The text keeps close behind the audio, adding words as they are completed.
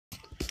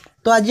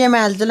तो आज आम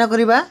आलोचना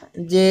करवा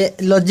जे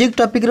लॉजिक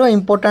टॉपिक रो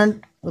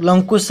इम्पोर्टेंट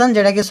लॉन्ग क्वेश्चन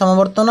जेटा कि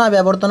समवर्तन आ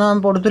व्यावर्तन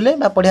आम पढ़ुले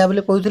पढ़िया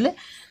बोली कहते।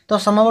 तो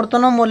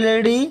समवर्तन मु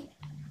ऑलरेडी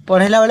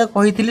पढ़ेला बेले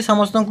कही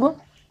समस्त को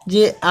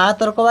जे आ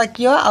तर्क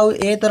वाक्य आउ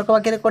ए तर्क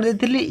वाक्य कर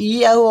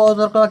इ आउ अ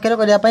तर्क वाक्य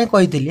करने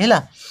कही है।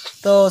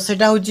 तो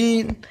सेटा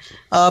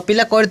हूँ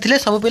पिला करथिले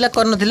सब पिला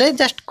कर नथिले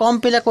जस्ट कम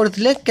पिला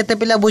करथिले केते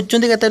पिला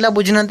बुझुचंती केते पिला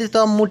बुझिना।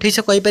 तो मु ठीक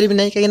से कहि परिबि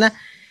नै कहिना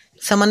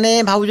सामाने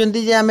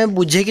भावुचंती जे आमे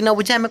बुझे कि न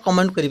बुझे आमे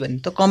कमेंट करिबानी।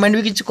 तो कमेंट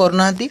भी किछि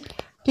करनाहांती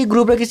कि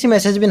ग्रुप रे किछि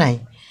मेसेज भी नाही।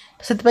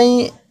 सेत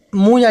पई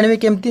मु जानिबि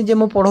केमती जे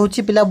मु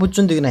पढौछि पिला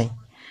बुझुचंती कि नाही।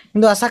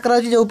 किंतु आशा करा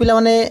जो पिला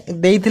माने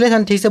देइथिले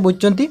सन ठीक से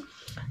बुझुचंती।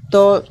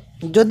 तो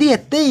जदि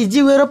एते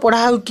इजी वे रो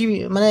पढ़ा हो कि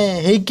माने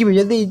हेइ कि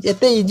जदि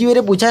एते इजी वे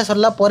रे बुझा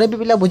सरला परे भी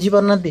पिला बुझी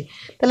परनांती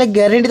तले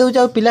ग्यारंटी दउछ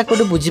आ पिला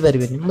कोटे बुझी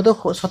परिबेनी। मु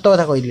तो सत्य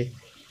कथा कहिली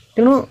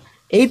तेनु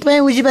एइत पई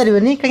बुझी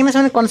परिबेनी काकिना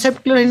से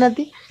कांसेप्ट क्लियर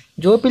हिनाती।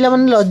 जो पिला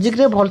माने लॉजिक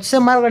रे भलसे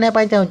मार्क आनिया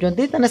पई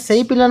चाहउचंती तने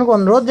सेही पिला को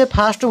अनुरोध जे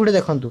फास्ट वीडियो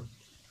देखंतु।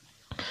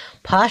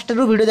 फास्ट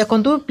रु वीडियो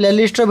देखंतु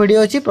प्लेलिस्ट रो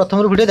वीडियो अछि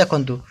प्रथम रु वीडियो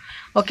देखंतु।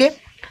 ओके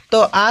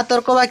तो आ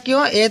तर्क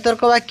वाक्य ए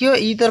तर्क वाक्य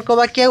इ तर्क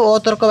वाक्य ओ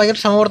तर्क वाक्य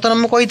समवर्तन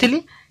मु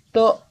कहिथिली।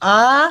 तो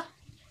आ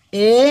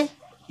ए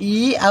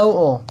इ आउ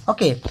ओ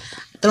ओके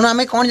तेणु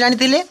आम कौन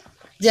जानी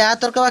जे आ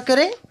तर्क वाक्य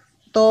रे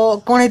तो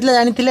कौन होता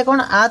जानी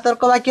कौन आ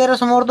तर्क वाक्य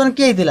समवर्तन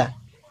किए होता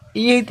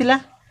इ होता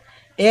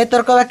ए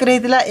तर्क वाक्य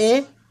होता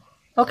ए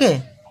ओके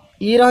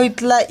इ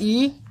रहा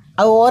इ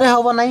आउ ओ रे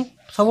हम ना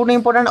सब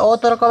इम्पोर्टेंट ओ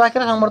तर्क वाक्य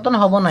समवर्तन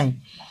हम ना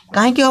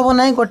कहीं हम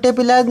ना गोटे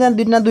पिला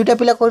दुईटा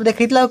पिला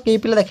देखी कई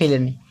पिला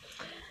देखनी।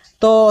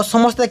 तो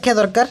समस्त देखा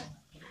दरकार।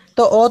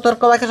 तो ओ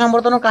तर्क वाक्य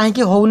समवर्तन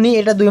कहीं होनी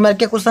यहाँ 2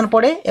 मार्किया क्वेश्चन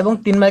पड़े और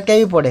 3 मार्किया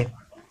भी पड़े।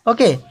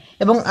 ओके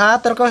एवं आ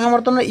तर्क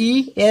समवर्तन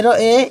इ रो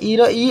ए इ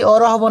रो इ ओ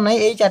रो हम ना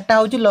यही 4टा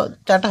हूँ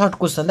 4टा हट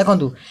क्वेश्चन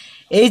देखो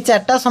यही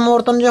 4टा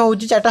समवर्तन जो हूँ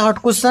 4टा हट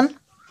क्वेश्चन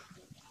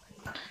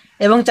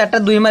एवं 4टा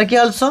 2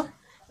 मार्किया अल्सो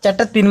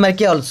 4टा 3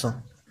 मार्किया अल्सो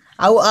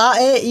आउ आ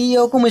ए इ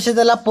ओ को मिसेई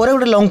देला परे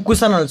गोटे लॉन्ग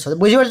क्वेश्चन अल्सो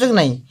बुझी पारछ कि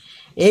नहीं।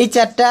 यही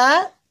 4टा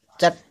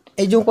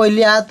ये जो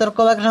कहली आ तर्क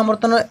वाक्य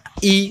समवर्तन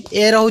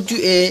ए रोचु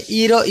ए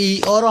इ रो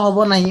इ ओ रो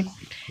हम ना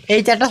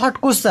यही 4टा हट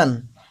क्वेश्चन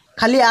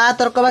खाली आ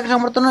तर्क वाक्य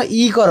समवर्तन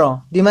इ कर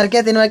 2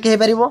 मार्किया 3 मार्किया हो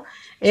पार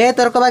ए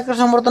तर्क वाक्य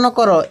समवर्तन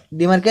कर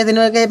 2 मार्किया 3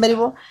 मार्किया हो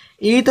पार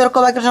इ तर्क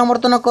वाक्य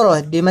समवर्तन कर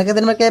 2 मार्किया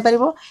 3 मार्किया हो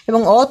पार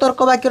और अ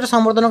तर्क वाक्य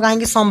समवर्तन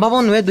कहीं संभव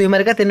नुहे 2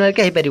 मार्किया 3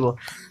 मार्किया हो पार।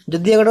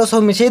 जदि एगुड़ा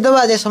सब मिसई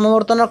देवा जे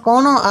समवर्तन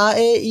कौन आ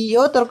ए इ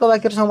ओ तर्क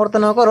वाक्य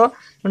समवर्तन कर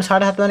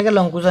 7.5 मार्किया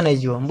लॉन्ग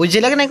क्वेश्चन हो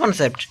बुझिला कि नहीं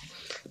कॉन्सेप्ट।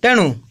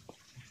 तेणु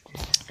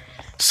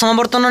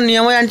समवर्तन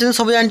नियम जानते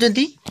सब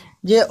जानते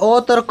जे अ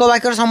तर्क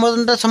वाक्य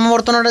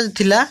समवर्तन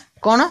थिला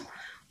कौन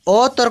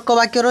अ तर्क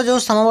वाक्यर जो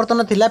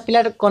समवर्तन थिला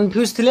पिला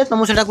कन्फ्यूज थिले तो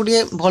मुझे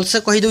गोटे भलसे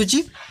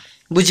कहीदे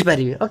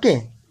बुझीपारे। ओके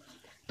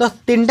तो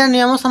 3टा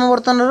नियम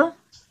समवर्तन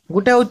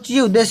गोटे हूँ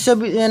उद्देश्य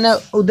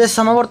उद्देश्य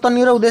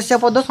समवर्तनीय उद्देश्य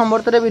पद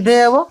समवर्तन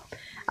विधेय हम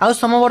आउ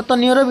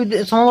समवर्तनीय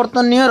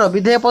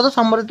विधेय पद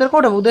समवर्तित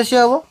कौट हम उद्देश्य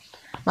हम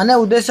माने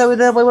उद्देश्य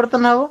विधेय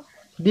परिवर्तन हम।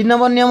 2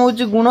 नंबर नियम हूँ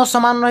गुण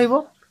सामान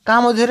क्या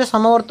मध्य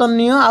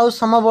समवर्तनीय आउ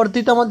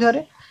समवर्तित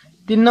मध्य।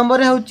 3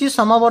 नंबर हूँ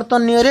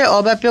समवर्तनीय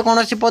अव्याप्य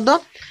कौन सी पद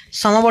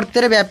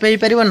समवर्तित व्याप्य हो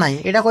पार ना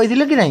यहाँ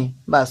कही कि नहीं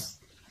बास।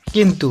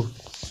 किंतु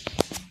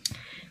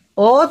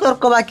ओ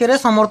तर्क वाक्य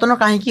समवर्तन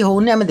कहीं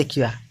होनी आम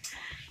देखा।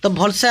 तो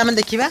भलसे आम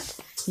देखा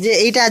जे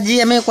यहाँ आज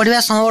आम पढ़ा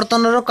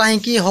समवर्तन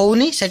कहीं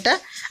होनी सेटा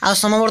आ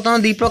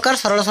समवर्तन 2 प्रकार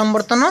सरल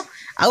समवर्तन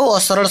आउ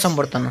असरल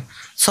समवर्तन।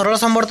 सरल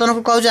समवर्तन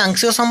को कहूँ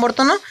आंशिक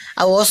समवर्तन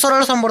आउ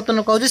असरल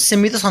समवर्तन को कहूँ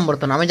सीमित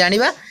समवर्तन। आम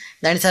जाना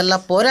जानी सारा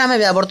पर आम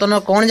व्यावर्तन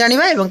कौन जाना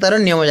और तार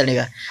नियम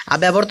जाना आ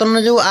व्यावर्तन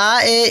जो आ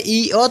ए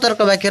इ ओ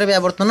तर्क वाक्यर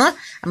व्यावर्तन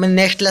आम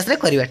नेक्स्ट क्लास रे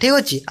करवा ठीक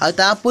अच्छे।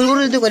 आ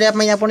पूर्व जो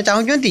करने आप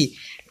चाहते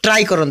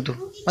ट्राई करूँ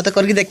मत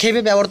करके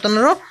देखेबे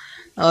व्यावर्तन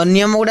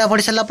नियम गुड़ा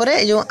पढ़ी सारापर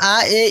जो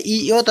आ ए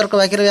इ ओ तर्क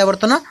वाक्यर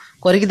व्यावर्तन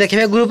करके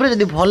देखेबे ग्रुप रे।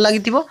 जब भल लगी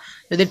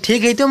जब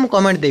ठीक होती मुझे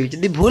कमेंट देवी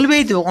जब भूल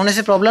भी होती कौन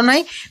से प्रॉब्लम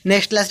ना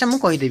नेक्स्ट क्लास मुझे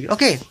कहीदेवी।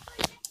 ओके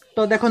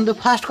तो देखो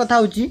फास्ट कथा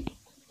हूँ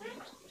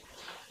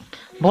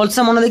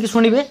भलसे मन देकी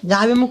शुणवे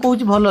जहाँ भी मुझे कहूँ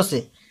भलसे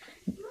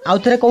आउ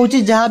थे कहूँ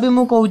जहाँ भी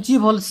मुझे कहूँ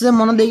भलसे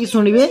मन देकी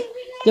शुणवे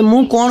जे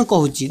मु कौन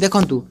कहूँ।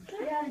 देखु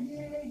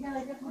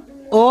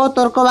ओ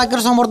तर्क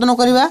वाक्य समवर्तन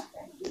करवा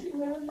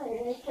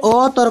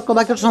ओ तर्क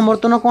वाक्य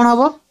समवर्तन कौन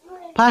हम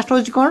फास्ट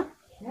हूँ कौन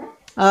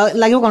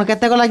लगे कौन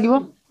केतेक लगे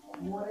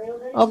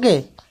ओके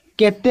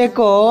केतेक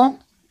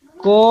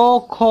क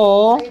ख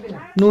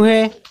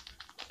नुहे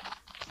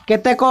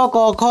केतेक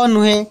क ख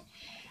नुहे।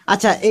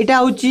 अच्छा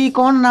यहाँ हूँ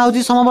कौन ना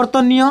हूँ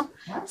समवर्तनीय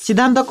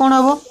सिद्धांत कौन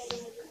हम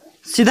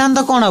सिद्धांत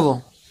कौन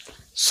हम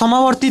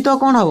समवर्तित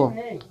कौन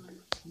हम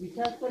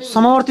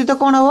समवर्तित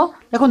कौन हम।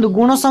 देखो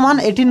गुण सामान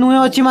एटी नुहे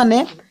अच्छी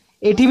माने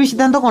एटी भी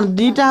सिद्धांत कौन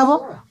 2टा हम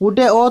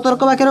गोटे अ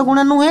तर्क वाक्यर गुण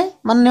नुहे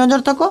मान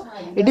नियंजर्थक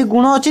ये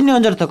गुण अच्छी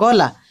नियंजर्थक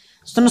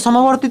है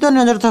समवर्तित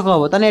नियंजर्थक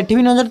हम ताने एटी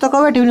भी नियंजर्थक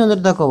हम एटी भी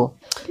नियंजर्थक हम।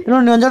 तेणु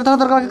नियंजर्थक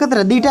तर्क वाक्य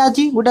केते 2टा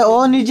अच्छी गोटे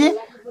अ निजे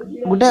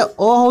गोटे अ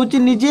हूँ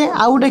निजे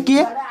आउ गोटे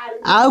किए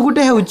आउ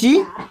गोटे हूँ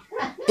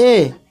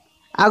ए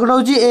आ गोटे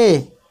हूँ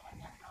ए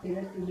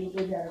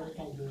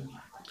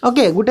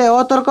ओके गोटे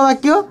अतर्क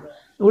वाक्य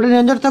गोटे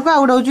निरर्थक आ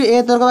गोटे हूँ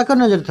ए तर्क वाक्य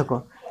निरर्थक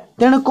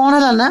तेणु कौन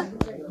है ना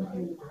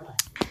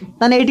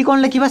ताने एटी कौन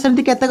लिखा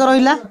सेमती केतेक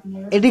रहा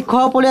ये ख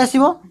पलि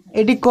आसो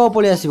ये क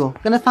पलि आसो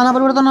क्या स्थान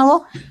परिवर्तन हम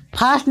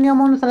फास्ट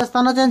नियम अनुसार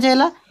स्थान चेंज है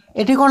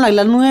ये कौन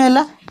लगे नुहे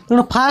है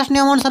तेणु फास्ट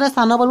नियम अनुसार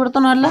स्थान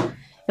परिवर्तन है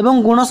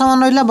एवं गुण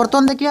सामान रहा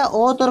बर्तमान देखिए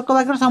अतर्क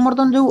वाक्य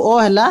समर्थन जो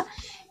अ है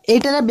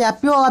यहीटार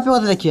व्याप्य अव्याप्य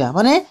कथा देखिए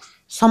माने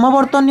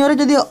समवर्तनीय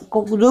जदि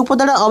जो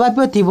पदटा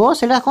अव्याप्य थी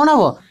से कौन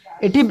हम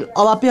ये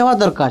अव्याप्य हवा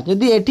दरकार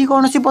जदि ये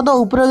कौन पद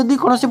उपर जदि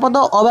कौन पद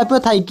अव्याप्य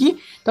थी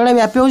तो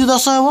व्याप्य हूँ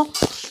 10 हम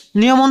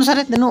नियम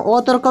अनुसार तेणु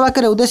अतर्क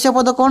वाक्य उद्देश्य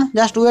पद कौन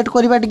जस्ट वेट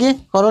करवा टे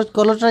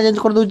कलरटा चेंज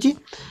कर दूसरी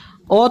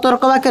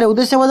अतर्क वाक्य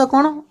उद्देश्य पद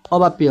कौन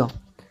अव्याप्य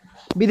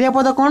विधेय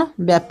पद कौन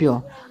व्याप्य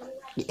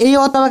यही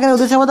अतर्क वाक्य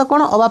उद्देश्य पद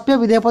कौन अव्याप्य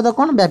विधेय पद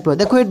कौन व्याप्य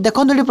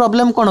देखो ये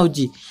प्रोब्लेम कौन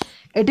होची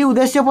एटी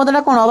उद्देश्य पदटा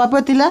कौन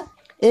अव्याप्य थिला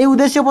ए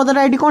उद्देश्य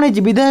पदटा ये कौन है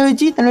विधेय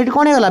होती तेणु ये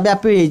कौन होगा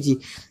व्याप्य होती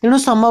तेणु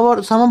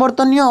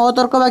समवर्तनीय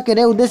अतर्क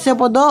वाक्य उद्देश्य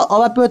पद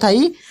अव्याप्य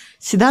थी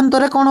सिद्धांत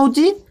कौन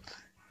होची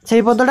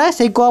से पदटा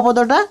से क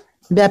पदटा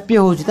व्याप्य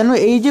होची तेणु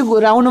ये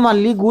राउंड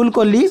मारली गोल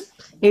कली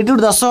ये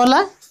 10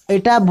 है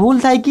यहाँ भूल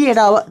थी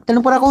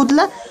तेणु पूरा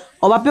कहूला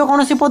अव्याप्य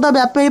कौन पद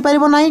व्याप्य हो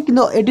पार ना कि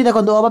ये देखो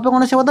अव्याप्य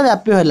कौन पद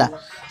व्याप्य है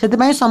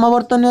से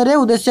समवर्तनीय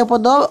उद्देश्य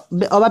पद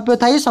अव्याप्य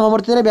थी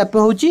समवर्तनीय व्याप्य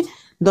होची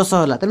 10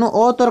 है तेणु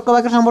अतर्क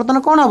वाक्य समवर्तन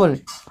कौन हम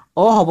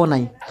हम ना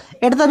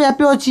ये तो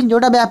व्याप्य अच्छी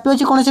जोटा व्याप्य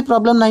अच्छी कौन से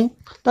प्रोब्लेम ना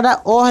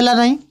तो है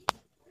ना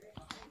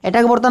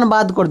यहाँ बर्तमान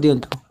बाद कर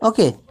दिंतु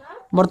ओके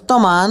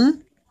बर्तमान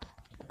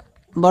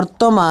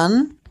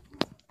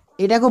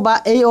यहाँ को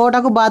अटा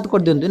को बाद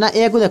कर दिंतु ना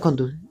ए को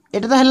देखूँ ये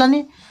तो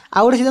है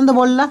आउ गोटे सिद्धांत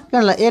बढ़ला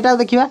क्या एटा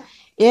देखा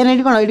ए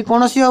नहीं कौन ये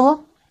कौन सी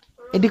हम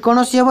ये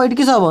कौन सी हम ये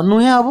किस हम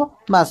नुहे हम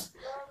बास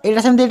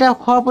यहाँ सेमती यहाँ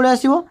ख पलि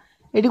आसो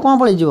ये कौन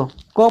पलैज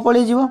क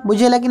पलैज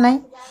बुझेगा कि ना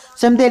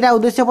सेमती यहाँ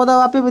उद्देश्य पद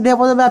व्याप्य विधेय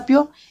पद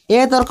व्याप्य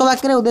ए तर्क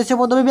वाक्य उद्देश्य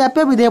पद भी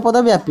व्याप्य विधेय पद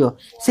व्याप्य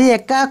से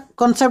एका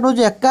कनसेप्ट हूँ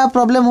एका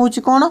प्रोब्लेम हूँ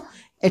कौन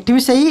एटी भी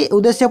सही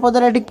उद्देश्य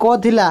पदर ये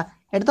क थिला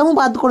ये तो मुझे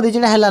बाद कर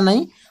देना है ना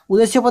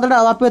उद्देश्य पदटा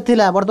अव्याप्य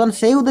थिला बर्तमान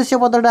से उद्देश्य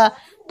पदटा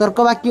तर्क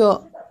वाक्य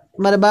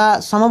माने बा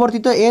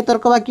समवर्तित ए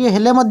तर्क वाक्य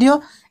हेले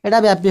एटा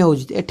व्याप्य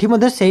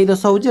होती से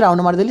दोष हो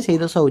राउंड मारदेली से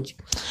दोष हो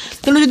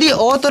तेणु जदि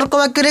अतर्क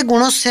वाक्य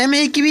गुण सेम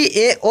हो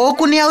ए ओ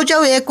को निया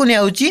ए को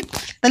निया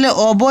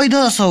अवैध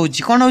दोष हो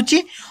कौन हो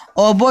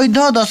अवैध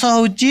दोष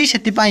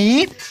होती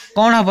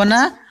कौन हम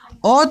ना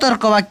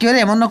अतर्क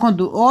वाक्य मन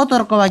रखु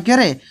अतर्क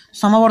वाक्य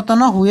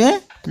समवर्तन हुए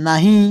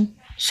नहीं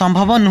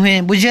संभव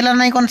नुहे बुझेगा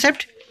ना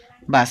कनसेप्ट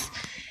बास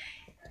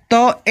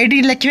तो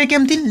ये लिखे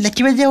केमती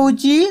लिखे जे हूँ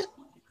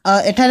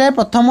एठारे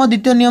प्रथम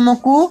द्वितीय नियम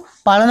को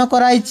पालन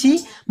कराई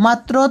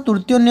मात्र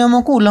तृतीय नियम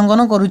को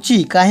उल्लंघन करुच्ची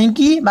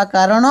कहीं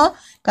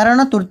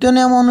कारण तृतीय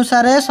नियम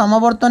अनुसार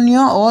समवर्तनीय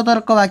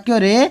अतर्क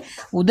वाक्य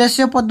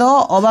उद्देश्य पद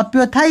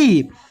अव्याप्य थी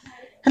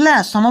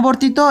है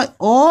समवर्तित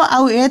ओ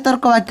आउ ए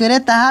तर्क वाक्य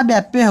ताहा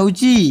व्याप्य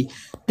होची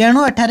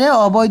तेणु एठारे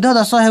अवैध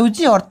दोष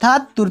होची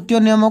अर्थात तृतीय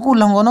नियम को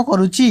उल्लंघन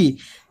करुच्ची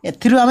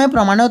एथिरु आमे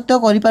प्रमाणित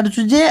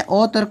करिपारुछु जे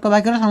अतर्क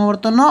वाक्य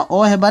समवर्तन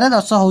अ हेबारे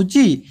दोष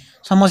होची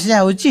समस्या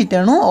होची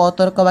तेणु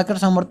अतर्क वाक्य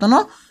समवर्तन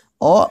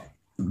अ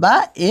बा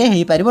ए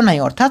हेई पारिबो नाही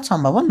अर्थात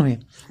संभव नुहे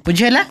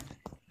बुझेला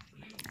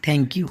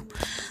थैंक यू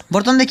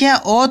बर्तन देखिया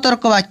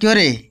अतर्क वाक्य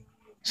रे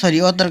सॉरी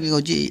अतर्क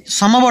होची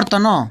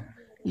समवर्तन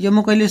ये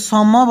मु कहली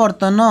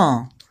समवर्तन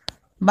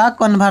बा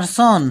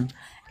कन्वर्सन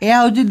या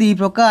होची दी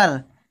प्रकार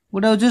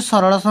गोटे होची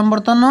सरल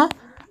समवर्तन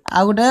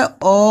आ गोटे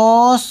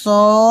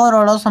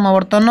असरल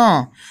समवर्तन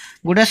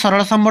गोटे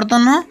सरल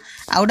समवर्तन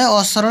आ गोटे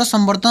असरल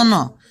समवर्तन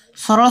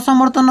सरल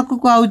समवर्तन को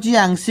कहूँ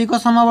आंशिक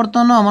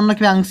समवर्तन मन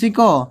रखिए आंशिक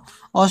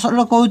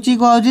असरल कहूँ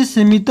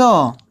सीमित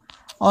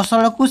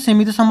असरल को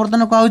सीमित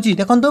समवर्तन कहूँ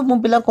देखो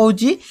मुझे पिला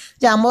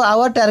कहूँ आम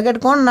आवर टार्गेट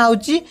कौन ना हूँ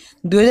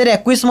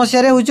 2021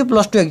 मसीह हूँ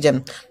 +2 एग्जाम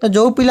तो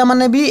जो पिला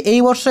माने भी यही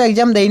वर्ष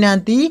एग्जाम देना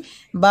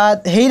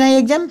है ना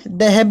एग्जाम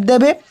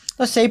देवे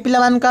तो से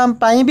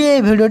पाई भी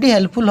ये भिडियोटी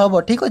हेल्पफुल हम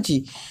ठीक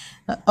अच्छे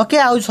ओके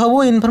आउ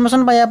सब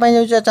इनफॉरमेशन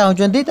पाइबापी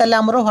चाहते ताले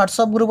आमर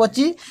व्हाट्सएप ग्रुप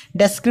अच्छी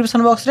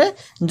डिस्क्रिप्शन बॉक्स रे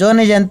जॉइन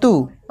हो जातु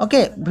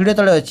ओके वीडियो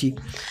तले अच्छी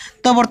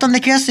तो बर्तमान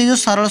देखिए से जो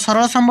सरल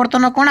सरल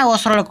समवर्तन कौन आ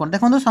असरल कौन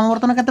देखो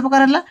समवर्तन केते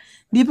प्रकार है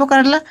 2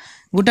 प्रकार है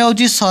गोटे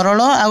हूँ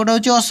सरल आ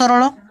गोटे हूँ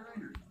असरल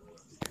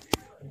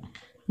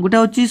गोटे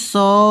हूँ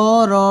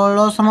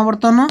सरल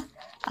समवर्तन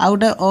आ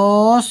गोटे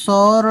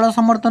असरल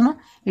समवर्तन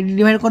ये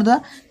डिवाइड करदे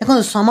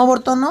देखो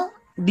समवर्तन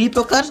 2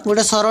 प्रकार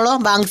गोटे सरल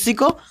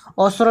आंशिक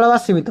असरल बा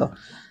सीमित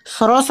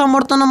सरल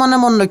समवर्तन माने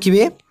मन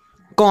रखिए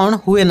कौन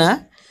हुए ना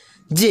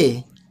जे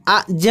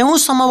जो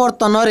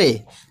समवर्तन रे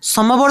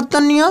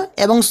समवर्तनीय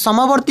एवं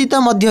समवर्तित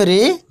मध्य रे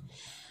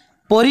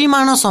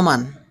परिमाण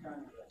समान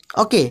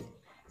ओके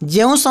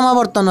जो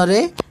समवर्तन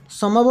रे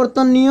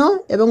समवर्तनीय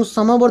एवं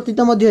समवर्तित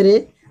मध्य रे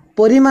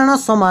परिमाण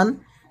समान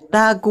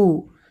ताहाकू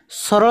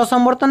सरल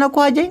समवर्तन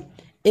कहा जाए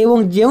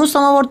एवं जो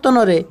समवर्तन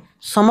रे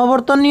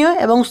समवर्तनीय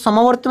एवं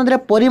समवर्तित मध्य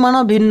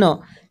परिमाण भिन्न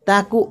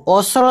ताकू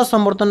असरल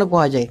समवर्तन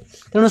कहा जाए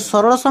तेणु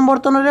सरल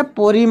समवर्तन रे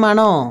परिमाण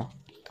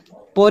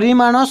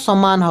परिमाण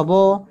समान हम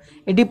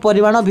ये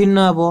परिमाण भिन्न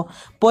हम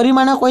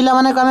परिमाण कहला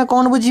माने आम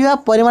कौन बुझा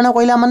परिमाण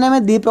कहला माने आम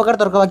दु प्रकार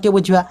तर्क वाक्य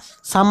बुझा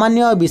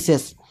सामान्य और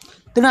विशेष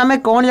तेणु आम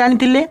कौन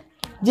जानी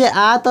जे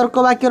आ तर्क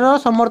वाक्यर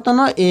समर्थन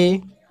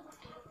ए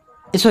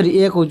सॉरी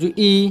ए कहूँ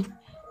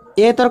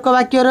ए तर्क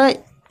वाक्यर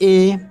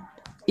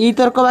ई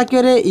तर्क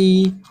वाक्य ई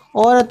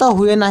और तो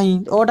हुए नहीं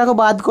ओटा को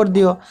बाद कर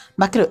दियो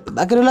बाकी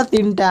बाकी रहा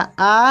तीन टा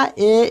आ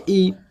ए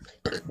ई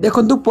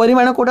देखो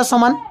परिमाण कोटा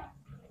समान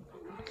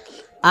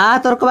आ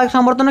तर्क वाक्य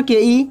समर्थन किए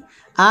ई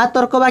आ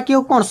तर्क वाक्य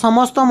कौन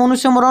समस्त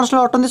मनुष्य मरणशील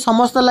अटंती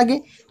समस्त लगे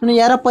तेणु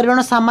यार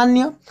परिमाण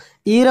सामान्य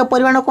ईर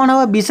परिमाण कौन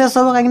हम विशेष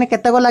हम कहीं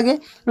केतक लगे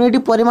ये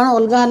परिमाण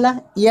अलग है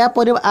या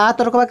आ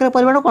तर्क वाक्य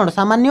परिमाण कौन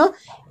सामान्य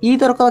ई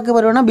तर्क वाक्य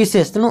परिमाण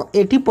विशेष तेणु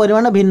ये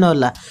परिमाण भिन्न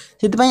है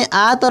से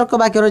आ तर्क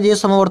वाक्यर जी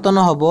समवर्तन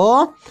हम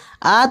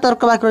आ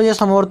तर्क वाक्यर जी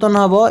समवर्तन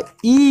हम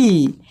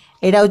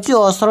यहाँ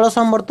हूँ असरल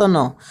समवर्तन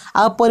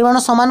आ परिमाण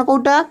सामान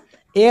कौटा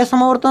ए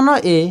समवर्तन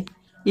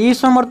ई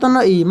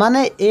समवर्तन ई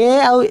माने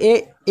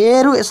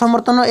ए रु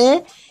समवर्तन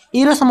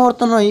ई रो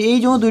समवर्तन ई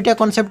जो दुईटा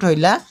कनसेप्ट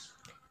होइला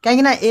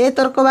कहीं ए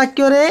तर्क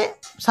वाक्य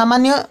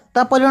सामान्य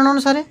परिमाण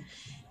अनुसार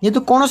जेहेतु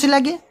कौन सी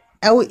लगे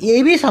आउ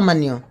ए भी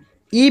सामान्य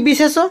ई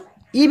विशेष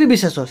ई भी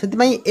विशेष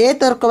से ए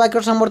तर्क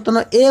वाक्य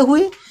समवर्तन ए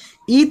हुए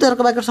ई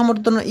तर्क वाक्य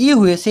समवर्तन ई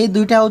हुए से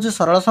दुईटा हूँ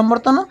सरल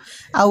समवर्तन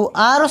आउ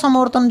आर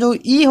समवर्तन जो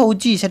ई हूँ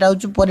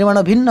हूँ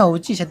परिमाण भिन्न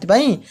होती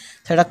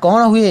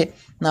कौन हुए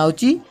ना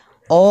हूँ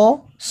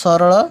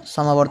असरल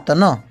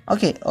समवर्तन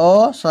ओके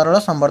असरल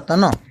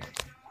समवर्तन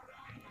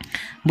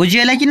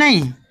बुझीगला कि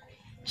नहीं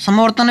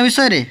समवर्तन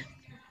विषय रे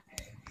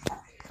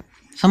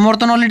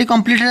समवर्तन ऑलरेडी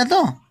कंप्लीट है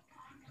तो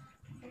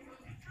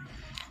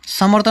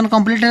समवर्तन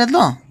कंप्लीट है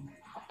तो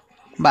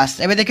बास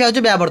एबे देखिए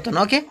हूँ व्यावर्तन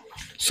ओके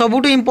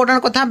सबुठ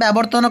इम्पोर्टाट कथा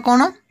व्यावर्तन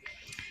कौन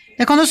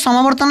देखो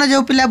समवर्तन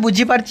जो पिला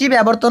बुझीपारी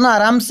व्यावर्तन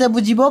आराम से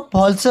बुझब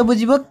भलसे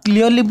बुझब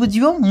क्लीयरली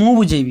बुझब मु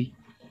बुझेबी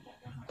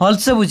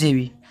भलसे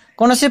बुझेबी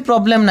कौन से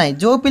प्रोब्लेम ना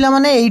जो पिला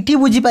माने एठी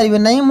बुझीपारे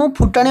ना मु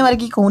फुटाणी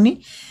मारिकी कहूनी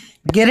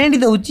ग्यारंटी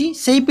दूची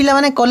से पिला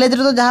माने कॉलेज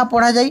रे तो जहाँ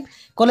पढ़ा जाए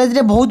कॉलेज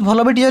रे बहुत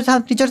भल भी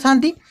टीचर था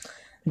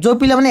जो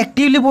पिला माने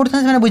एक्टिवली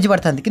पढ़ुता से बुझी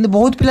पारि था कि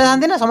बहुत पिला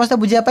था ना समस्त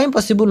बुझापी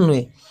पॉसिबल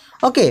नुहे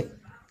ओके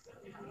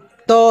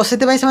तो से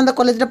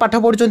कॉलेज रे पाठ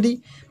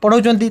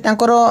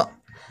पढ़ाऊँ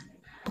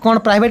कौन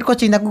प्राइवेट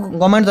कोचिंग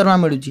गवर्नमेंट दरमा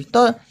मिलूँ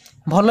तो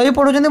भल भी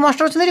पढ़ाऊँ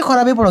मास्टर अच्छे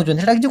खराब भी पढ़ाऊँ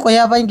से किसी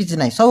कहवाई किसी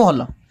ना सब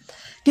भल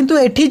किंतु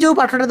एठी जो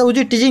पाठटा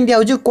दूसरी टीचिंग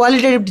दिखाऊँ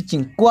क्वालिटेटिव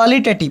टीचिंग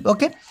क्वालिटेटिव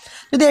ओके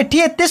जदि एठी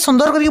एते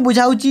सुंदर करके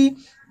बुझाऊँगी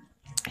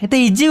एत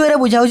इजी वे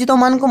बुझाऊँ तुम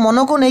मान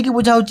मन को लेकिन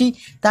बुझाऊँ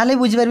ताल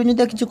बुझीपारे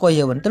नहीं किसी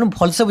कहीहन तेणु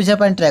भलसे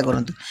बुझापी ट्राए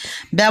करूँ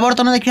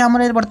व्यावर्तन देखिए आम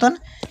बर्तमान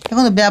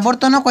देखो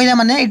व्यावर्तन कहला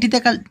माने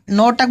ये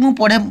नोटा को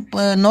पढ़े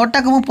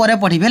नोटा को मुझे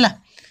पढ़ी है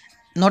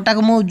नोटा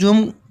को मुझे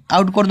जूम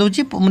आउट कर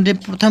दूसरी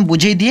प्रथम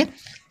बुझे दिए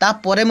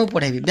तापर मुझे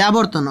पढ़ेबी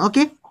व्यावर्तन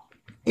ओके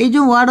ये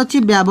जो वर्ड अच्छी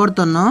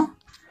व्यावर्तन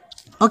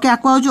ओके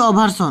आपको हूँ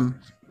ओभारसन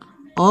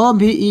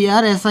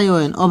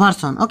OVERSION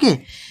ओभारसन ओके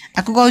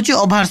आपको कहूँ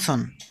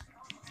ओभारसन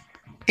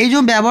ये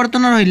जो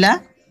व्यावर्तन रहा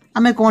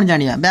आम कौन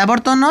जाना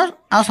व्यावर्तन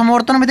आ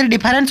समवर्तन भितर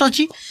डिफरेन्स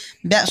अच्छी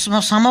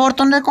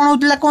समवर्तन कौन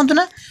होता कहतु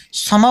ना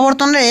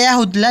समवर्तन यह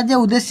होता जे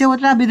उद्देश्य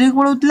होता विधेय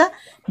पढ़ाऊला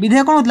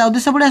विधेय कौन होता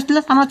उद्देश्य पढ़ी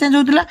आसाला स्थान चेंज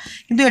होता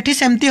कि ये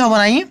सेमती हम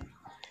ना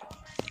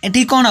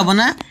ये कौन हम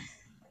ना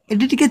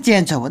ये टी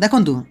चेंज हम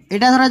देखूँ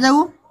यहाँ धरा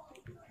जाऊ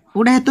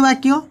गोटे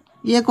हेतुवाक्य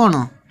ये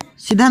कौन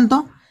सिद्धांत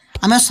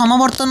आम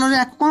समवर्तन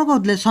कौन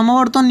कहते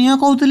समवर्तनीय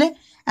कहते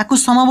आपको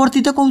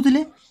समवर्तित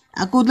कहते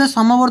कहते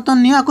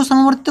समवर्तनीय आपको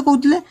समवर्तित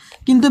कहते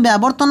किंतु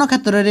व्यावर्तन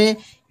क्षेत्र में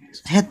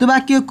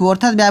हेतुवाक्य को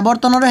अर्थात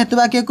व्यावर्तन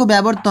हेतुवाक्य को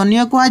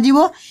व्यावर्तनीय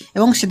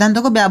कह सिद्धांत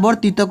को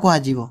व्यावर्तित कह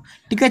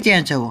टी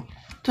चेंज हम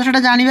तो सीटा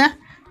जाना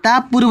ता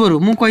पूर्वर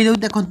मुझे कहीदे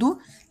देखूँ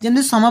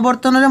जमी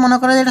समवर्तन में मन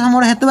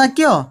कर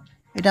हेतुवाक्य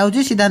यहाँ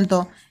हूँ सिद्धांत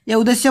ये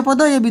उद्देश्य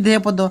पद ये विधेय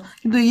पद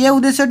किंतु ये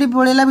उद्देश्यटी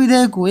पड़ेगा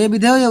विधेय को ये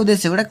विधेय ये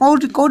उद्देश्य गोटे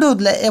कौटी कौटी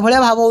होता है भाया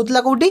भाव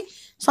होता कौटी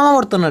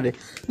समवर्तन में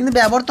कि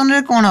व्यावर्तन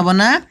में कौन हम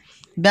ना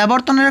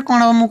व्यावर्तन में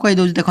कौन हम मुझे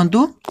कहीदे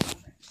देखूँ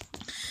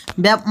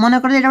मन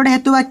कर गोटे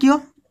हेतुवाक्य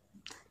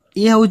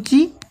ये हूँ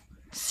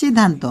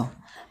सिद्धांत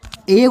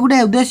ये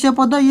गोटे उद्देश्य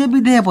पद ये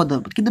विधेय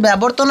पद किंतु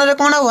व्यावर्तन में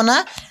कौन हम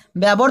ना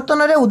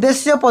व्यावर्तन में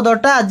उद्देश्य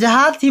पदटा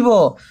जहाँ थी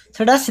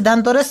से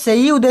सिद्धांत से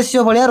ही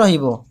उद्देश्य भाया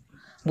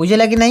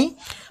रुझेगा कि नहीं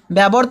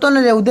व्यावर्तन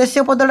में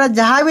उद्देश्य पदटा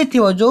जहाँ भी थी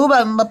जो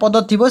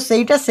पद थी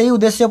सहीटा से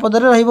उद्देश्य पद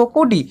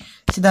कौटी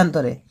सिद्धांत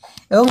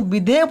एवं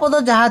विधेय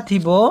पद जहाँ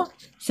थी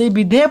से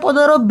विधेय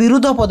पदर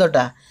विरुद्ध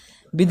पदटा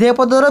विधेय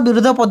पदर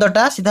विरुद्ध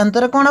पदटा सिद्धांत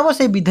कौन हम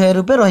से विधेय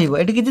रूपे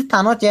रही किसी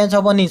स्थान चेंज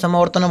हेनी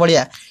समवर्तन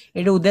भाया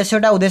ये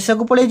उद्देश्यटा उद्देश्य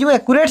को पड़े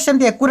एक्यूरेट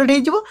सेमती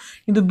एक्यूरेट हो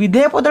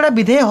विधेय पदटा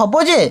विधेय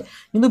हम जे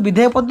कि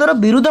विधेय पदर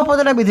विरुद्ध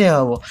पदटा विधेय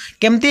हम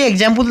केमती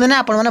एग्जांपल देने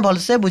आपण मैंने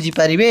भलसे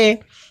बुझीपारे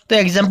तो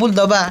एग्जांपल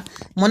दबा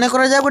मन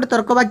करा जाऊ गोटे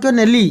तर्क वाक्य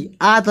नेली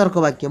आ तर्क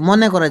वाक्य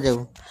मन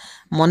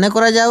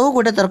करा जाऊ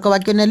गोटे तर्क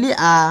वाक्य नेली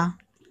आ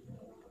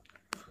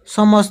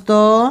समस्त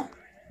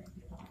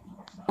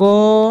को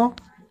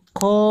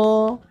खो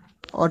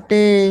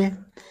अटे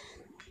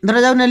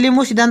धरा जाऊ नेली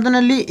मु सिद्धांत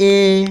नेली ए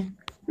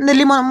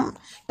नेली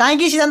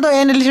कहीं सिद्धांत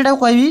ए नेली से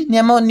कहबी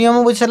नियम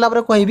नियम बुझी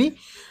सारा कहबी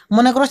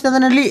मन कर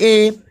सिद्धांत नेली ए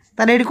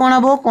तार ये कौन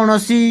हम कौन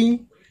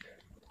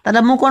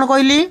मुझे कौन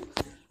कहली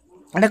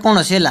एटा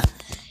कौन सी है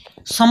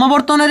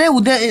समवर्तन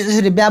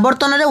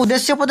व्यावर्तन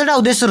उद्देश्य पदटा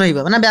उद्देश्य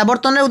रहा माने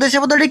व्यावर्तन उद्देश्य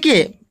पदटी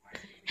किए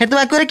हेतु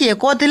वाक्य किए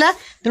क थिला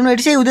तेणु ये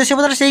से उद्देश्य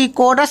पदटा से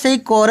कटा से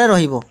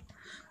क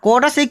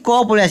कटा से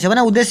क पलि आस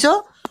माने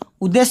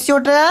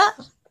उद्देश्यटा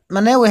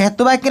माने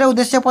हेतु वाक्य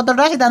उद्देश्य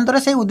पदटा सिद्धांत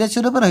से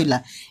उद्देश्य रूप रहा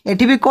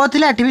एठी भी क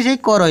थिला एठी भी से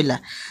क रहा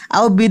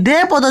आ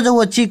विधेय पद जो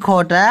अच्छी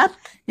खटा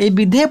ये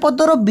विधेय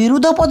पदर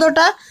विरुद्ध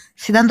पदटा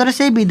सिद्धांत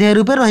से विधेय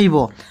रूपे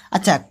रहिबो।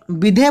 अच्छा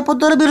विधेय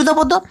पदर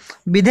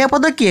विधेय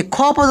पद किए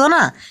ख पद ना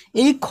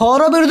यही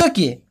खर विरुद्ध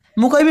किए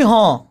मु कहबी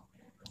हाँ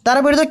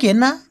तार विरुद्ध किए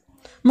ना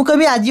मु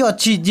कहबी आज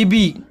अच्छी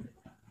जीवी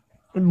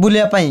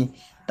बुलापाई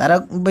तार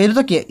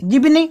विरुद्ध किए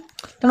जीवी नहीं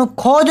तेणु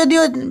ख जदि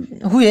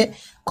हुए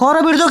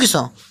खर विरुद्ध किस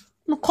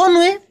ख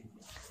नुहे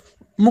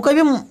मु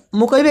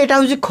कहबी एटा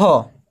हूँ ख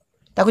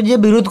ताको जे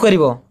विरोध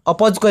करिवो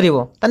अपोज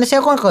करिवो ताने से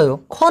कौन कहबो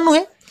ख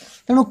नुहे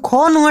तेणु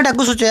ख नुहेटा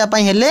को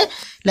सूचाइवाई हेले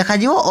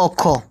लिखाज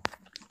अख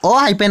अ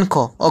हाइपेन ख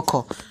अख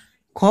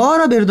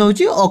खर विरुद्ध हूँ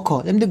अख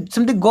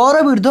जमी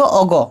गर विरुद्ध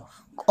अग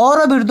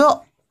अर विरुद्ध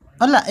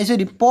है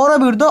सरी पर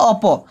विरुद्ध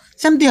अप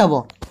सेमती हम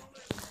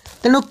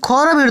तेणु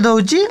खर विरुद्ध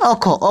हूँ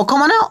अख अख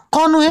माने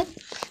ख नुहे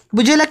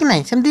बुझेगा कि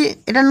नहीं सेमती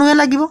एटा नुहे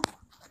लगे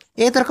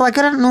ए तर्क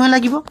वाक्य नुहे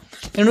लगे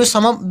तेणु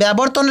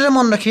व्यावर्तन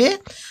मन रखिए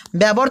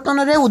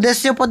व्यावर्तन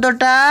उद्देश्य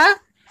पदटा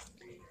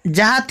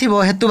जहाँ थी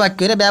हेतु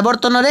वाक्य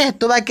व्यावर्तन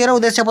हेतु वाक्यर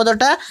उद्देश्य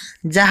पदटा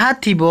जहाँ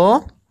थी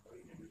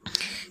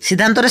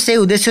सिद्धांत से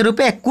उद्देश्य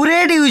रूपे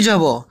एक्यूरेट यूज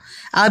हम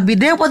आ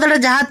विधेय पदटा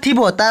जहाँ थी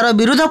तार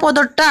विरुद्ध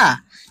पदटा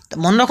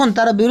मन रखुन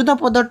तार विरुद्ध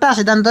पदटा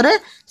सिद्धांत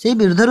से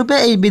विरुद्ध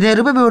रूपे विधेय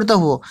रूपे व्यवहृत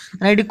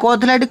हुआ ये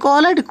कहला ये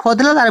कहला ये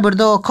खला तार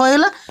विरुद्ध अख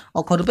होगा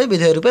अख रूपे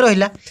विधेय रूपे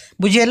रहा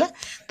बुझीगला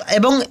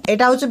एवं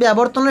यहाँ हूँ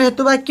व्यावर्तन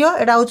हेतु वाक्य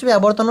यहाँ हूँ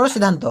व्यावर्तन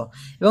सिद्धांत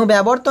एवं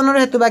व्यावर्तन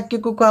हेतु वाक्य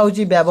को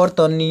कहुँ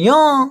व्यावर्तनीय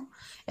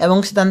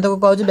एवं सिद्धांत को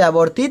कहुँ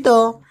व्यावर्तित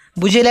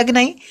बुझेगा कि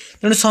नहीं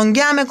तेणु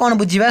संज्ञा आम कौन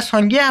बुझा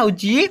संज्ञा हूँ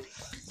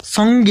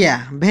संज्ञा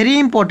भेरी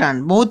इंपोर्टाट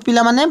बहुत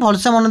पिला माने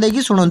भलसे मन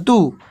देकी शुणु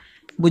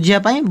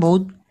बुझापी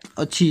बहुत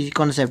अच्छी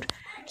कॉन्सेप्ट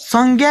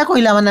संज्ञा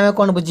कहला माने आम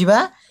कौन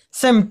बुझा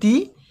सेमती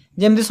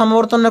जमती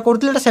समवर्तन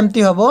करते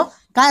सेमती हम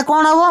क्या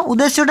कौन हम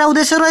उद्देश्यटा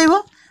उद्देश्य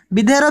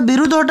विधेयर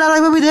विरुद्धटा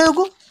विधेय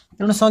को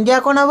तेणु संज्ञा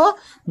कौन हम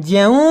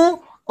जो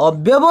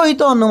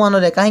अव्यवहित अनुमान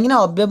कहीं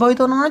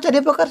अव्यवहित अनुमान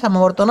 4 प्रकार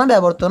समवर्तन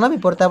व्यावर्तन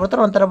विपरीतावर्तन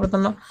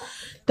अंतरावर्तन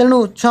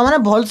तेणु छुआ मैंने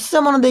भलसे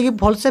मन देकी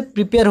भलसे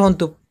प्रिपेयर हूँ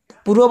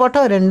पूर्व पाठ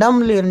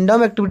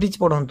रैंडम एक्टिविटीज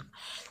पढ़ु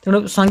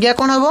तेणु संज्ञा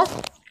कौन हम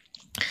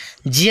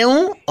जो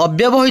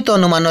अव्यवहित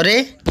अनुमान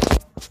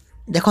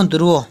देखु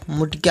रुह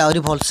मुझे आहरी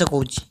भलसे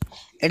कहूँ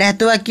एटा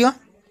हेतु वाक्य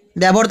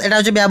एटा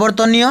हूँ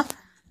व्यावर्तनीय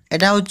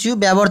एटा हूँ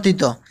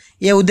व्यावर्तित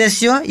ये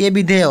उद्देश्य ये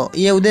विधेय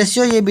ये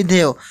उद्देश्य ये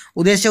विधेय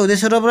उद्देश्य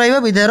उद्देश्य रूप रहा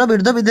विधेयर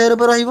विरुद्ध विधेय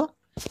रूप रहा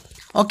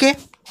ओके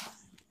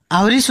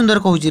आहरी सुंदर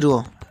कहूँ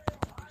रुह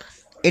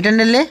एटा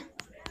नेले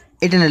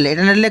क एटा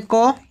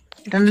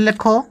नेले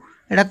ख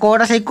एटा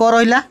कटा से क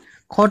रहा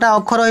खटा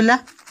अख रहा यहाँ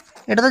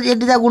तो ये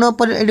गुण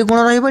ये गुण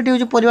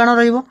रही परिमाण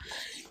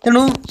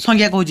रेणु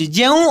संज्ञा कहूँ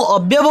जो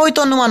अव्यवहित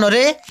अनुमान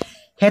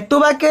हेतु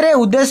वाक्य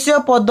उद्देश्य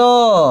पद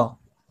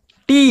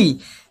टी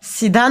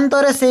सिद्धांत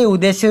से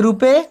उद्देश्य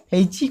रूपे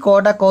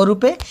कटा क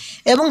रूपे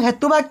एवं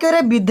हेतु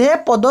वाक्य विधेय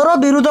पदर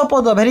विरुद्ध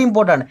पद भेरी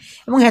इंपोर्टाट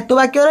एवं हेतु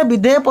वाक्य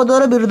विधेय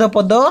पदर विरुद्ध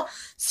पद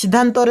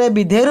सिद्धांत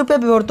विधेय रूपे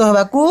व्यवहृत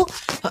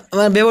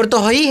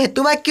हो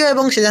हेतु वाक्य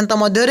एवं सिद्धांत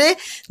मध्य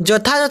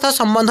यथायथ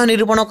संबंध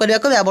निरूपण करने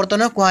को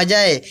व्यावर्तन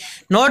कहुए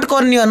नोट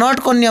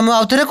करनी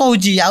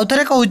मुझे आउ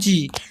थे कहूँ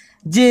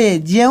जे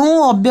जो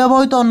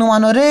अव्यवहित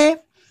अनुमान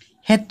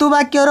हेतु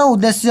वाक्यर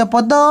उद्देश्य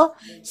पद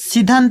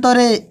सिद्धांत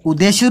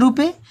उद्देश्य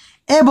रूपे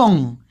एवं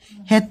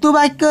हेतु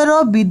वाक्यर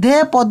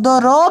विधेय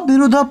पदर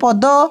विरुद्ध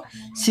पद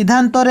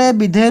सिद्धांत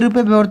विधेय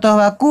रूपे व्यवहृत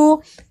होगाकू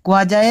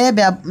कहुए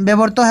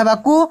व्यवहृत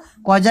होगाकू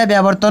कहुए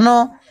व्यावर्तन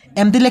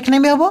एमती लिखने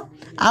भी हम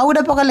आउ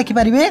गोटे प्रकार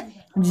लिखिपारे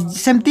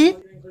सेमती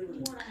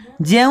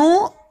जो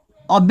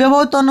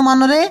अव्यवहित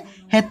अनुमान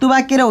हेतु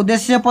वाक्य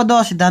उद्देश्य पद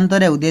सिद्धांत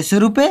उद्देश्य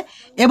रूपे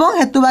एवं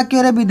हेतु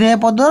वाक्य विधेय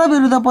पदर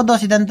विरुद्ध पद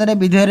सिद्धांत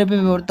विधेय रूपे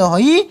व्यवहृत हो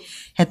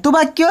हेतु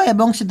वाक्य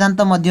एवं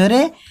सिद्धांत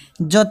मध्य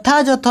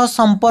यथायथ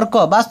संपर्क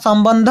बा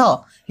संबंध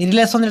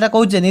रिलेसन जो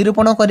कहे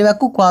निरूपण करने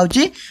को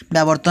कहुच्छी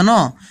व्यावर्तन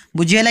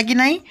बुझीगला कि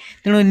नहीं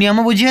तेणु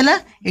नियम बुझीगला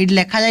ये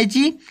लिखा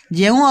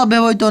जो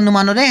अव्यवहित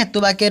अनुमान हेतु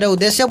वाक्यर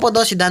उद्देश्य पद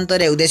सिद्धांत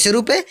उद्देश्य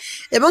रूपे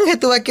एवं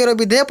हेतु वाक्यर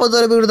विधेय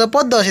पदर विरुद्ध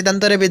पद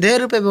सिद्धांत विधेय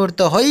रूपे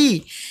व्यवहृत हो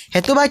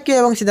हेतु वाक्य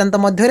एवं सिद्धांत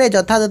मध्य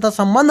यथायथ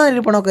संबंध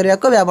निरूपण करने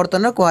को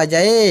व्यावर्तन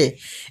कहुए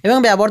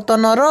एवं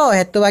व्यावर्तन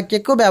हेतु वाक्य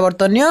को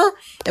व्यावर्तनीय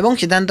एवं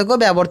सिद्धांत को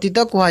व्यावर्तित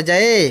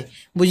कहुए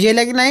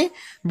बुझीगला कि नहीं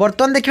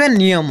बर्तमान देखिए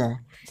नियम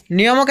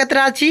नियम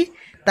केतरा अच्छी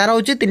तार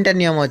हूँ 3टा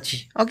नियम अच्छी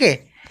ओके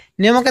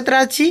नियम केतरा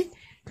अच्छी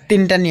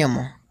 3टा नियम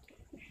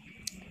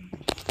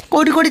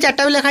कौटी कौटी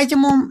 4टा भी लिखाई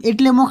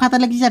ये मो खाता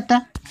लिखी 4टा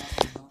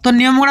तो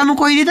नियम गुड़ा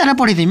मुझे कहीदी तारे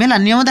पढ़ीदेमी है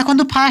नियम देखो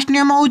फास्ट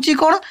नियम हूँ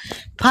कौन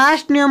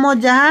फास्ट नियम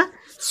जहाँ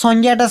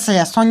संज्ञाटा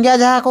से संज्ञा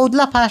जहाँ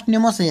कहूला फास्ट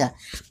नियम से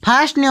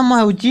फास्ट नियम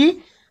हूँ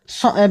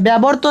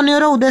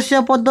व्यावर्तनीय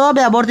उद्देश्य पद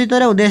व्यावर्तित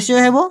उद्देश्य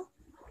हेबो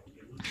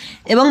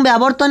एवं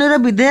व्यावर्तनीय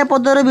विधेय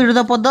पदर विरोध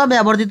पद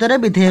व्यावर्तित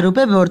विधेय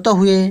रूपे व्यवहृत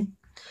हुए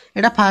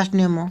यहाँ फास्ट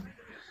नियम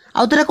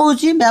आउ थे कौन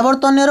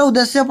व्यावर्तनीय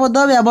उद्देश्य पद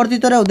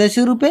व्यावर्तित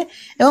उद्देश्य रूपे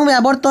एवं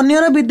व्यावर्तनीय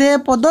विधेय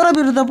पदर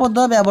विरोध पद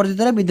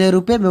व्यावर्तित विधेय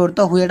रूपे व्यवहृत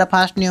हुए यहाँ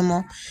फास्ट नियम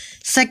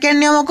सेकेंड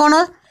नियम कौन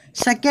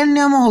सेकेंड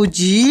नियम हूँ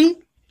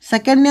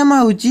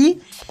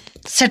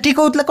सेठी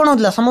कहते कौन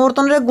होता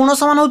समवर्तन में गुण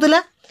सामान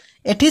होता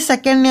एठी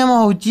सेकेंड नियम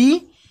हूँ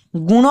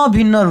गुण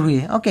भिन्न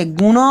रुहे ओके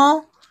गुण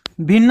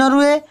भिन्न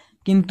रुहे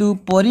किंतु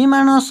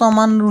परिमाण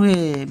समान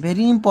रुहे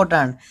वेरी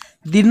इंपोर्टेंट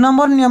 2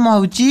 नंबर नियम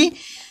हूँ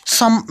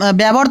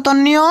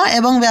व्यावर्तनीय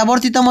एवं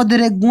व्यावर्तित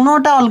मध्य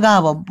गुणटा अलग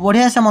हम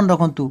बढ़िया से मन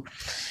रखु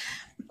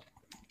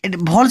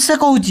भल से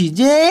कहूँ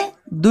जे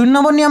 2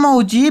 नंबर नियम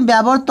हूँ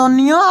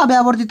व्यावर्तनीय और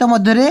व्यावर्तित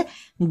मध्य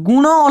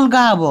गुण अलग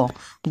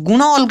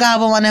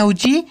हम माने हूँ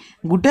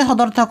गोटे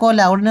सदर्थक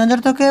हेल्ले आउ गोटे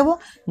निरर्थक हे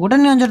गोटे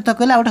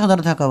निरर्थक हेल्ले आउ गोटे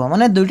सदर्थक हम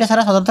माने दुईटा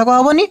सारा सदर्थक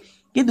हेनी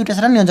कि दुईटा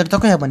सारा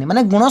निरर्थक हेबनी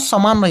माने गुण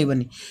सामान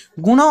रही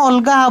गुण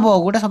अलग हम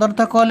गोटे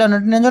सदर्थक हेल्ले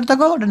अन्यटी निरर्थक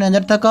गोटे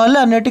निरर्थक हेल्ले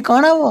अन्यटी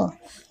कौन हम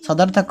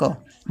सदर्थक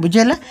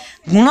बुझेगा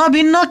गुण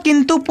भिन्न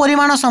किंतु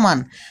परिमाण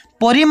सामान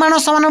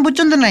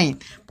बुझते ना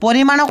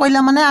परिमाण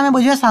कहला माने आम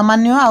बुझे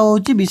सामान्य आउ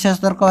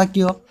विशेष तर्क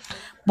वाक्य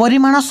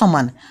परिमाण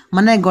सामान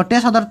माने गोटे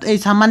सदर्थ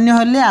सामान्य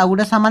हेल्ले आउ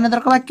गोटे सामान्य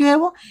तर्क वाक्य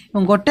हेबो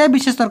गोटे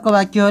विशेष तर्क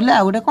वाक्य हेल्ले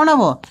आउ गोटे कौन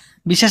हम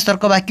विशेष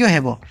तर्क वाक्य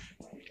हेबो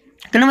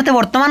तेणु मत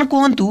वर्तमान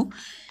कहतु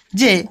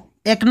जे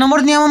 1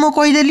 नंबर नियम मुझे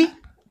कहीदेली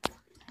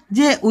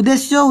जे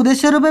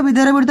उद्देश्य रूपे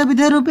विधेय विरुद्ध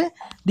विधेय रूपे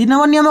 2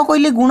 नंबर नियम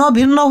कहली गुण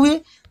भिन्न हुए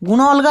गुण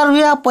अलग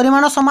रुहे आ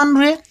परिमाण सामान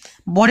रुहे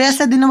बढ़िया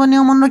से 2 नंबर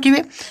नियम मन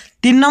रखिए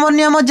 3 नंबर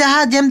नियम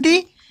जहाँ जमती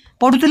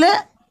पढ़ुले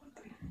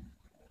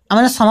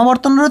आम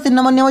समवर्तन 3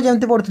 नंबर नियम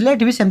जमती पढ़ुले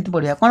ये भी सेमती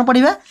पढ़ा कौन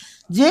पढ़ा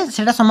जे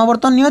से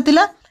समवर्तनीय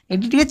थिला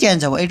ये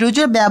चेंज हम ये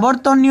हूँ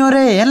व्यावर्तनीय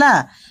है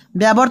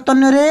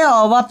व्यावर्तनीय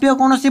अव्याप्य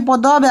कौन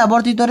पद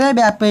व्यावर्तित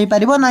व्याप्य हो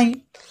पार ना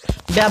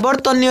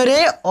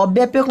व्यावर्तनीय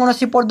अव्याप्य कौन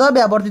पद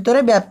व्यावर्तित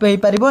व्याप्य हो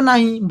पार ना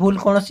भूल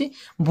कौन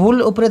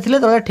भूल उपरे थिले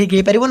तले ठीक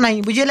हो पार ना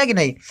बुझेगा कि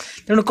नहीं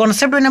तेणु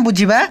कनसेप्ट एना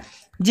बुझा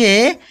जे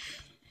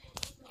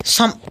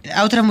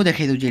आउ थे मुझे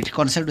देखी दूसरी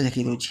कनसेप्ट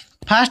देखी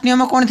दूसरी फास्ट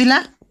नियम कौन थी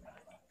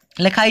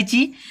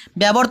लिखाई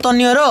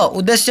व्यावर्तनीय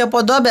उद्देश्य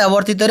पद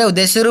व्यावर्तित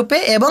उद्देश्य रूपे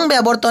एवं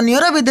व्यावर्तनीय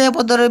विधेय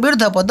पदर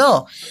विरुद्ध पद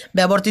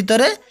व्यावर्तित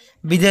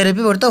विधेय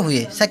रूपे व्यवहृत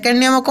हुए सेकेंड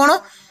नियम कौन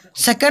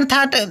सेकेंड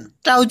थर्ड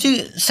हूँ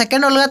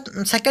सेकेंड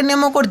अलग सेकेंड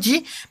नियम कर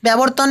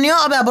व्यावर्तनीय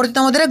और व्यावर्तित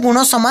मध्य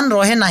गुण सामान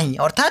रहे ना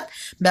अर्थात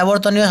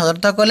व्यावर्तनीय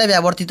सदर्थक हेल्ले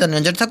व्यावर्तित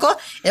निरर्थक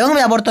एवं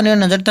व्यावर्तनीय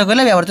निरर्थक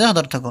हेल्ले व्यावर्तित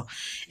सदर्थक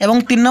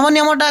एवं 3 नंबर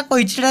नियमटा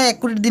कही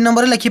एक 2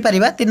 नंबर लिखिपर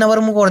 3 नंबर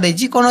मुझे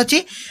करदे कौन अच्छी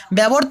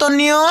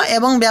व्यावर्तनीय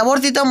एवं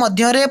व्यावर्तित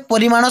मध्य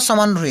परिमाण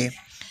सामान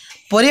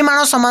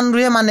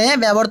रुहे माने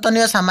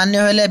व्यावर्तनीय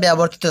सामान्य हेल्ले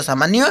व्यावर्तित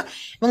सामान्य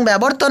एवं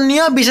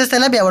व्यावर्तनीय विशेष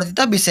हेल्ले व्यावर्तित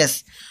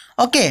विशेष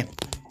ओके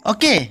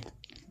ओके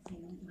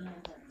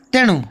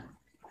तेणु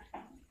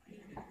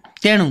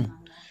तेणु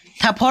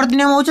फोर्थ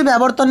नियम हूँ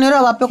व्यावर्तनीय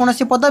अव्याप्य कौन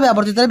पद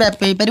व्यावर्तित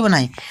व्याप्य हो पार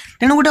ना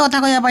तेणु गोटे कथा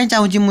कहवाई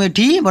चाहूँगी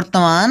मुझे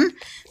बर्तमान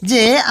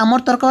जे आमर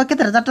तर्क वाक्य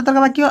 4टा तर्क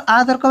वाक्य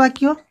आ तर्क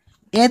वाक्य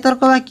ए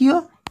तर्क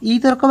वाक्य ई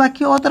तर्क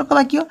वाक्य अ तर्क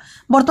वाक्य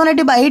बर्तमान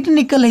ये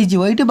निकल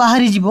हो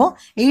बाहरी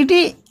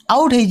ये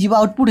आउट हो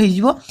आउटपुट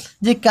हो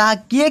जे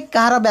किए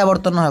कहार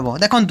व्यावर्तन हे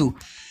देखु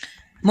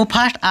मु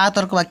फास्ट आ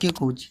तर्क वाक्य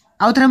कहूँ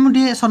आउ थे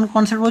मुझे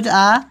कनसेप्ट कहूँ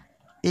आ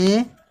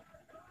ए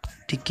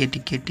टिके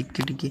टिके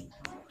टिके टिके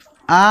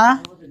आ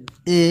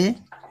ए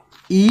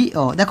ई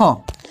ओ देखो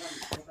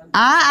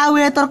आ आउ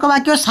ए तर्क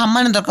वाक्य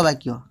सामान्य तर्क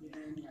वाक्य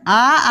आ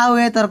आउ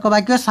ए तर्क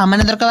वाक्य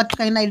सामान्य तर्क वाक्य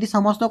कहीं ये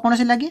समस्त कौन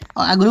से लगे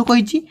आगु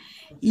कही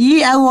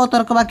ई आउ अ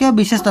तर्क वाक्य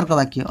विशेष तर्क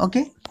वाक्य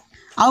ओके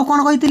आउ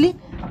कौन कही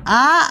आ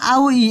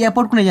आउ ई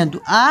एपट को नहीं जानतु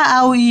आ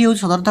आउ ई हूँ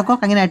सदर्थक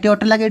कहीं ये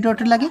अटे लगे ये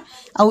अटे लगे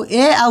आउ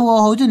ए आउ अ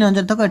हूँ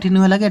निरर्थक ये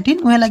नुहे लगे ये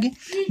नुहे लगे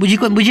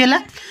बुझीगला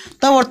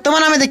तो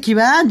बर्तमान आम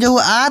देखा जो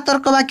आ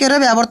तर्क वाक्यर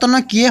व्यावर्तन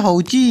किए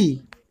हूँ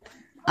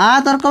आ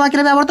तर्क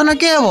वाक्य व्यावर्तन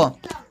किए हम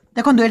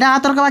देखो यहाँ आ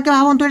तर्क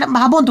वाक्य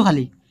भावतु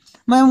खाली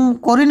मैं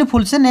करनी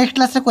फुल से नेक्स्ट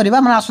क्लास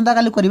करवा मैं आसंता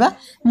काली करवा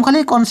मुझे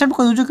खाली कनसेप्ट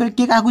कह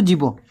किए क्या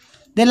जीव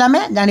देला आम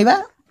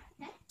जाना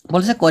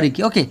भलसे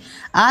करिकी ओके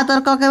आ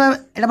तर्क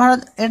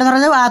धरा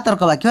जाओ आ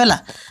तर्क वाक्य है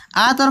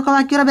आ तर्क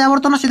वाक्यर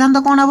व्यावर्तन सिद्धांत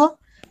कौन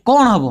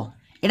हम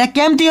यहाँ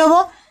केमती हम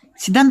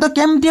सिद्धांत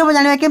केमती हम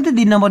जाना केमती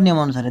 2 नंबर नियम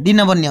अनुसार 2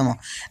 नंबर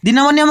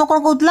नियम कौन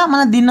कहला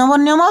माने 2 नंबर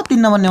नियम और 3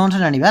 नंबर नियम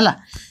अनुसार जाना है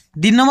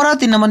 2 नंबर और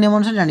 3 नंबर नियम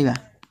अनुसार जाना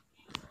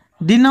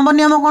 2 नंबर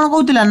नियम कौन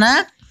कहला ना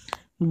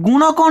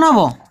गुण कौन हम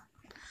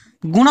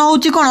गुण हूँ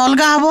कौन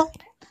अलग हम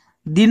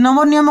 2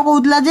 नंबर नियम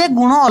कहला जे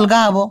गुण अलग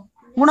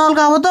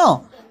हम तो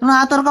तेणु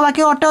आ तर्क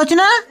वाक्य अटे अच्छी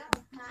ना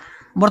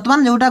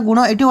बर्तमान जोटा गुण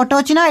ये अटे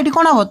अच्छी ना ये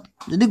कौन हम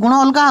जदि गुण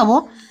अलग हम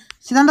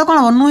सिद्धांत कौन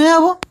हम नुहे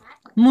हम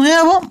नुहे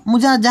हम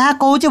मुझे जहाँ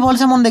कहूँ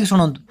भलसे मन देखिए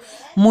शुणु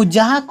मु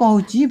जहाँ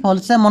कहूँ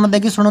भलसे मन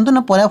देखिए शुणु ना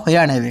पर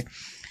हईराण हे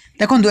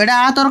देखो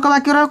यहाँ आ तर्क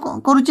वाक्य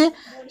करुचे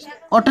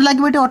अटे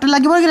लगे ये अटे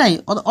लगे कि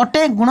ना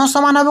अटे गुण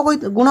सामान हम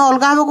गुण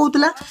अलग हम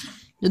कहूला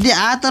जदि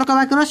आ तर्क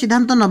वाक्यर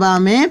सिद्धांत नवा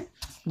आम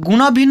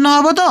गुण भिन्न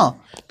हम तो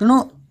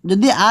तेणु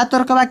जदि आ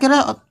तर्क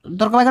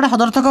वाक्य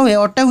सदर्थक हुए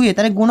अटे हुए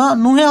तारे गुण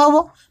नुहे हम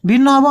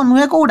भिन्न हम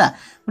नुहे कौटा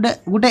गोटे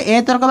गोटे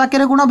ए तर्क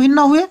वाक्य गुण भिन्न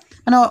हुए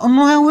मैंने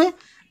नुहे हुए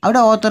आ गोटे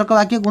अतर्क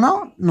वाक्य गुण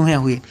नुहे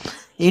हुए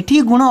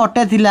एठी गुण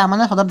अटे थिला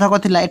माने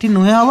सदर्थक थिला एठी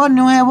नुहे हम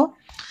नुहे हम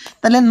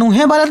ताले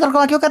नुहे वाला तर्क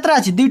वाक्य केतरा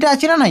अछि दुईटा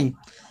अछि ना नहीं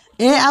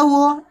ए आउ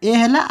ओ ए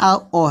हैला आ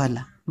ओ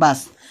हैला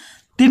बस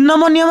 3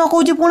 नंबर नियम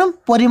कहूँ पुणी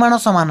परिमाण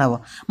सामान हम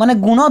माने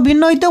गुण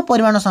भिन्न होते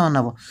परिमाण सामान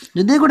हम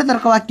जदि गोटे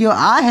तर्क वाक्य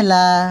आ हैला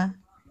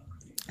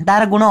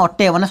तार गुण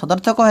अटे माने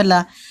सदर्थक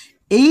हैला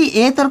यही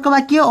ए तर्क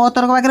वाक्य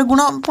अतर्क वाक्य गुण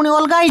पुणी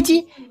अलग होती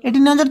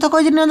निरर्थक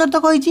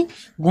निरर्थक होती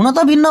गुण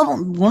तो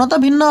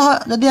भिन्न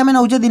जदि आम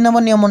नौचे 3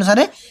 नंबर नियम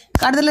अनुसार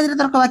काटिदेले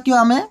तर्क वाक्य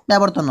आम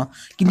व्यावर्तन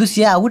किंतु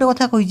सी आ गोटे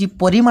कथा कही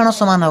परिमाण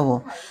सामान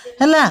हम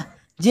है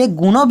जे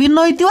गुण भिन्न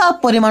होती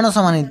परिमाण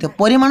सामान होती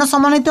परिमाण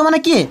सामान होती माने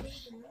किए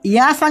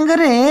या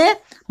सांगरे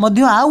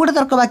मध्य आउ गोटे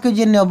तर्क वाक्य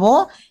जे नब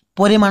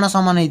परिमाण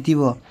सामान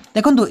हो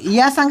देखो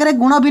या सांगरे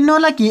गुण भिन्न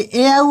होला कि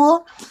ए आउ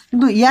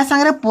किंतु या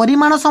सांगरे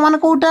परिमाण सामान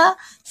कोटा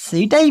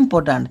सेटा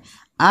इम्पोर्टाट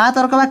आ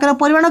तर्क वाक्यर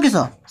परिमाण किस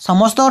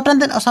समस्त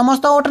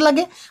अटे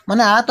लगे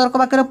माने आ तर्क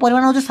वाक्यर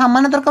परिमाण हूँ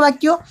सामान्य तर्क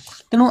वाक्य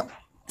तेणु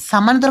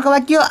सामान्य तर्क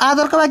वाक्य आ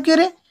तर्क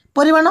वाक्य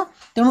परिमाण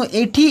तेणु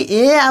एठी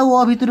ए आउ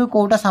अ भितर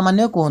कोटा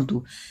सामान्य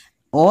कहतु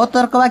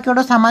अतर्क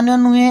वाक्य सामान्य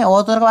नुहे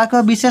अतर्क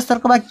वाक्य विशेष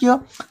तर्क वाक्य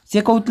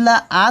सी कहला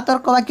आ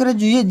तर्क वाक्य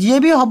जी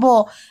भी हम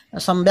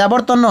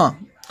व्यावर्तन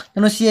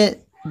तेणु सी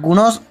गुण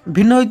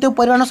भिन्न होते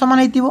परिमाण सामान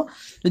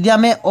होती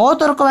आम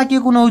अतर्क वाक्य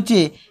को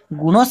नौचे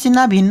गुण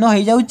सीना भिन्न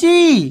हो जाउची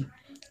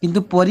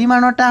किंतु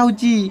परिमाणटा हूँ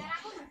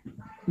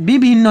भी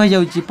भिन्न हो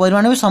जाउची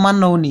परिमाण भी सामान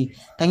नौनी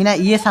कहीं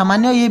ये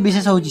सामान्य ये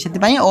विशेष होती से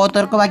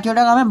अतर्क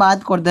वाक्यटा आम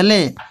बाद करदे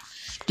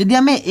जदि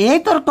आम ए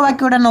तर्क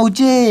वाक्यटा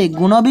नौचे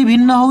गुण भी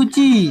भिन्न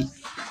होची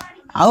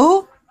आउ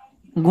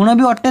गुण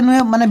भी अटे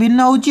नुहे माने भिन्न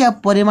होची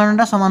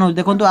परिमाणटा सामान हो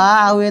देखो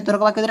आ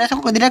तर्क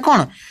वाक्य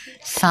कौन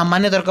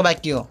सामान्य तर्क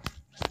वाक्य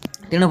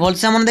तेणु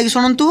भलसे मन देखिए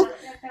शुणु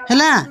है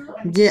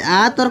जे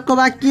आ तर्क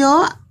वाक्य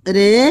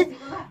रे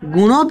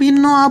गुण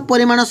भिन्न आ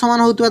परिमाण सामान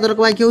होता तर्क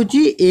वाक्य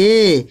हूँ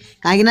ए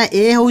कहीं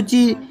ए हूँ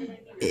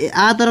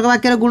आ तर्क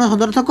वाक्य गुण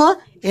सदर्थक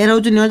ए हूँ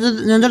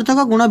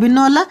निरर्थक गुण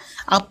भिन्न है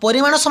आ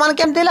परिमाण सामान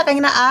केमती है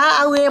कहीं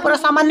आउ ए पर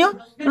सामान्य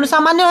तेणु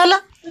सामान्य है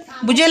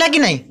बुझेगा कि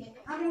नहीं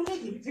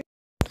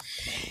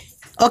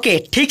ओके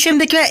ठीक से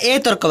देखा ए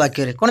तर्क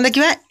वाक्य कौन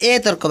देखा ए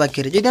तर्क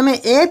वाक्य जब आम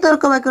ए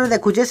तर्क वाक्य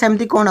देखुचे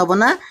सेमती कौन हम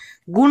ना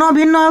गुण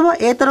भिन्न हम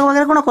ए तर्क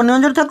वाक्य कौन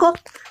निरर्थक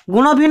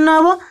गुण भिन्न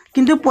हम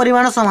किंतु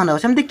परिमाण सामान हम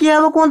सेमती किए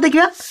हम कौन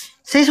देखा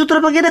से सूत्र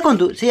पकड़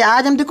देखूँ से आ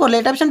जमी कले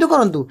यहाँ सेमती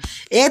करूँ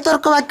ए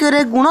तर्क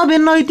वाक्य गुण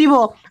भिन्न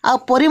हो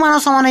परिमाण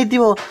सामान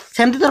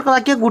होमती तर्क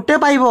वाक्य गोटे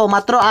पाइब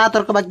मात्र आ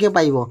तर्क वाक्य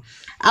पाइब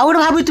आउ गोटे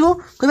भावी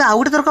कह आउ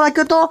गोटे तर्क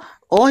वाक्य तो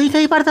अ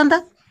ही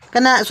पारता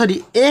कहीं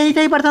सॉरी ए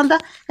ही पारता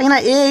कहीं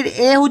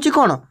ए हूँ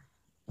कौन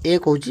ए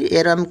कहूँ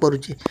ए आम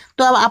करुचे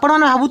तो आपण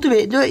मैंने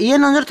भावुवे जो ये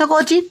निरर्थक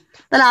अच्छी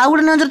ताले आउ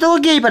गोटे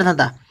निरर्थक किए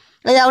पारता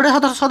आउ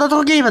गोटे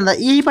सदर्थक किए पारता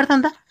ये ही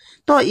पारता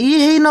तो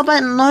ई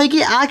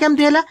नई आ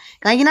केमती है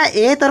कहीं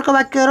ए तर्क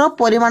वाक्यर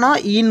परिमाण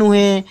ई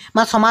नुहे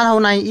मैं सामान हो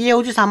ना ये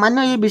हूँ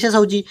सामान्य ये विशेष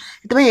होती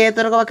ए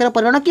तर्क वाक्यर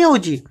परिमाण किए हूँ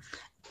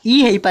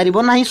ई हो पार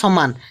ना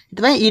सामान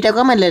से ईटा को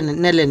आम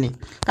नेले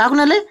क्या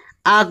ने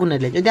आ को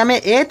नेले जदि आम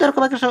ए तर्क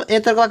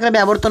वाक्य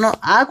व्यावर्तन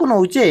आ को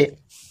नौचे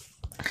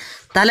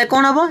ताले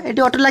कौन हम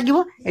ये अटे लगे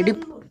ये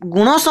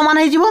गुण सामान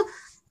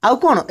हो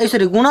कौन ए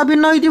सॉरी गुण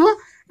भिन्न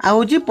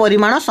हो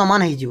परिमाण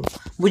सामान हो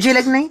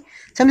बुझेगा कि नहीं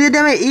सेमती जब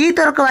आम ई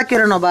तर्क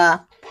वाक्य नवा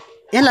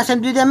है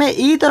सेमती जब आम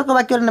ई तर्क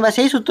वाक्य ना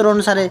से सूत्र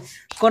अनुसार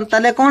कौन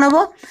ताले कौन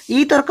हम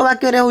ई तर्क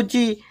वाक्य हूँ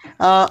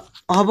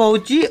हम हूँ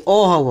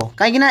ओ हम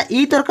कहीं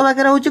ई तर्क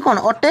वाक्य हूँ कौन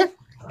अटे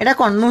यहाँ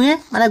कौन नुहे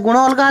माने गुण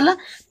अलग है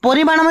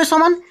परिमाण में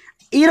सामान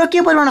ईर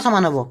किए परिमाण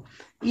सामान हम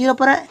ईर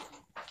पर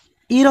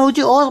ईर हूँ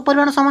ओ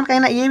परिमाण सामान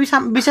कहीं ये भी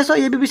विशेष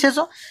ये भी विशेष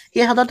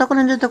ये सदर्थक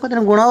निरर्थक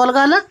गुण अलग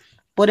है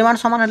परिमाण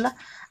सामान है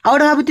आउ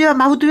गोटे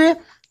भावुवे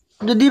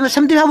जदि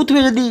सेमती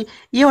भावुवे जदि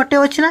ये अटे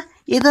अच्छी ना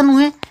ये तो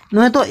नुहे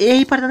नुहे तो ए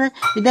ही पारता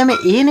जब आम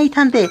ए नहीं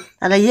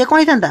था ये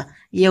कौन होता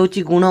ये हूँ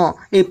गुण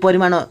ये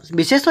परिमाण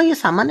विशेष ये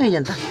सामान्य हो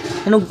जाता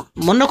तेणु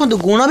मन रखु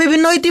गुण भी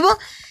भिन्न हो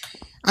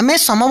आम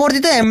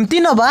समवर्तित एमती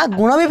नवा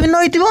गुण भी भिन्न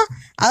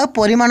हो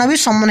परिमाण भी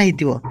समान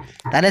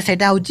होता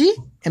सेटा हूँ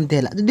एमती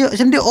है जदि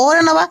सेमती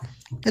ओरे नवा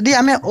जदि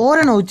आम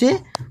ओरे नौचे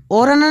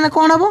ओरे ना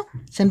कौन हम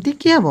सेमती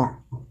किए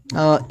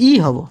हम ई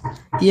हम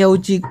ये हूँ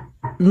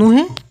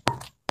नुहे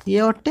ये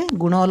अटे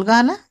गुण अलग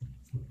है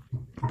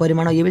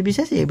परिमाण ये भी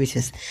विशेष ये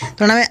विशेष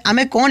तेणु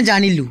आम कौन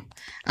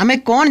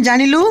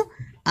जानिलु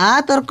आ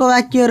तर्क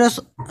वाक्य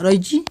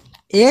रही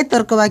ए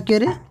तर्क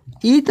वाक्य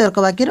ई तर्क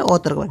वाक्य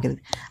अतर्क वाक्य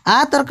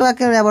आ तर्क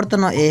वाक्य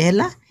व्यावर्तन ए है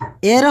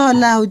ए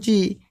रहा हूँ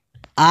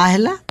आ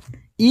है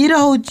ई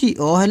रहा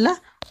ओ है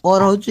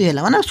और हूँ है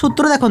माने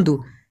सूत्र देखु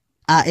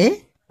आ ए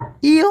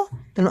इ ओ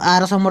तेणु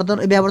आर समवर्तन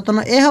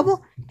व्यावर्तन ए हम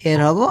ए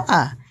हम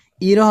आ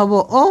इ हम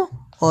ओ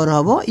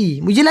हम इ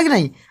बुझिला कि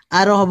नहीं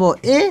आर हम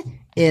ए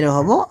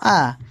हम आ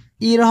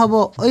इ हम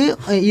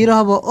इ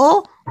हम ओ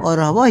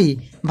हम इ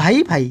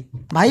भाई भाई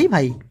भाई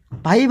भाई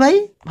भाई भाई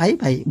भाई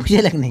भाई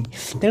बुझिला कि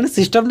नहीं तेणु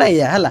सिस्टमटा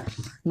या है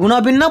गुण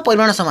भिन्न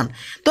परिमाण सामान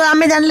तो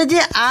आम जानले जे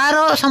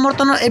आर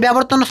समवर्तन ए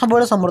व्यावर्तन सब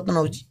समवर्तन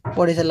हो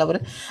पढ़ी सारापर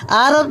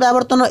आर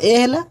व्यावर्तन ए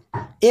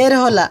ए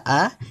रहा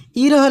आ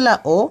इ रहा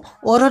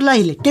ओ रहा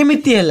इ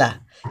केमिति है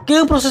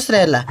क्यों प्रोसेस रे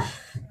है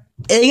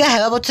एइगा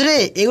हेबा पछरे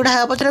एगुडा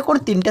हेबा पछरे कोन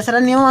तीनटा सारा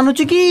नियम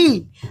मानुची कि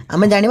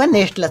आमे जानिबा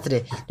नेक्स्ट क्लास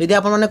रे यदि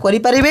आपण माने करि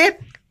परिबे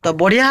तो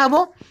बढ़िया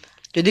हबो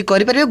जदि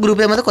करि परिबे ग्रुप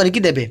रे मते करिकि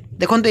देबे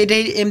देखंतु एटा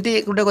एमती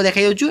गुटे को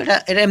देखाइ जाउछु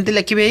एटा एमती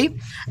लिखिबे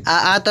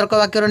आ तर्क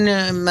वाक्यर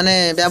माने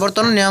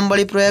व्यावर्तन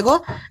नियमावली प्रयोग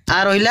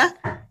आ रहिला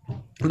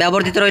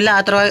व्यावर्तित रहिला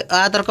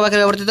आ तर्क वाक्य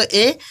व्यावर्तित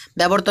ए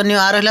व्यावर्तनीय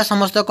आ रहिला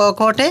समस्त क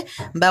खटे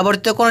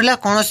व्यावर्तित कोन रहिला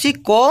कोनोसी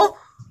को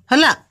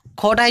हला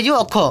खटा हो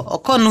अख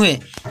अख नुहे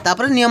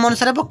तापर नियम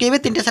अनुसार पकेबे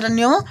तीनटा सारा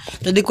नियम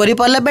जदि करि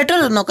पारले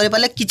बेटर न करि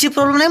पारले किछि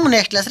प्रॉब्लम नै मु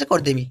नेक्स्ट क्लास रे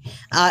कर देबी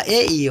आ ए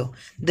इ ओ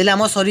देले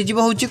हम सरी जीव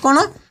होची कोन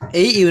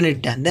एई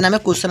यूनिटटा देन हम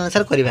क्वेश्चन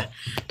आंसर करबा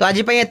तो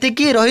आज पई एते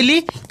की रहिली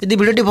यदि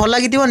वीडियोटी भल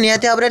लागिथिबो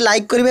निहाती भाबरे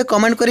लाइक करिवे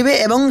कमेंट करिवे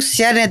एवं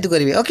शेयर निहाती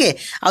करिवे ओके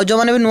आ जो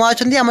माने भी नुवा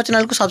अछंती हम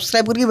चैनल को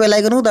सब्सक्राइब करके बेल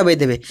आइकन को दबाई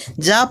देबे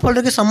जा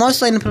फल के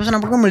समस्त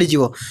इन्फॉर्मेशन आपको मिल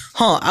जिवो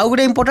हां आ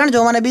गुटे इंपोर्टेंट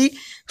जो माने भी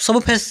सब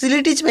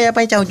फैसिलिटीज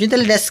पाइबा चाहूँ तो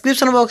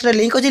डिस्क्रिप्शन बॉक्स रे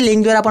लिंक अच्छी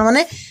लिंक द्वारा आपण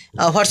मैंने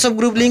व्हाट्सएप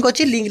ग्रुप लिंक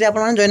अच्छी लिंक रे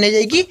आपण जॉइन हो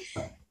जाइए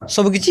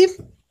सब किसी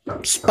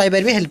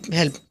पाइपर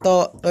हेल्प तो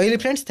रही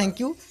फ्रेंड्स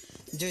थैंक यू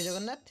जय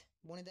जगन्नाथ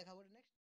पुणी देखा।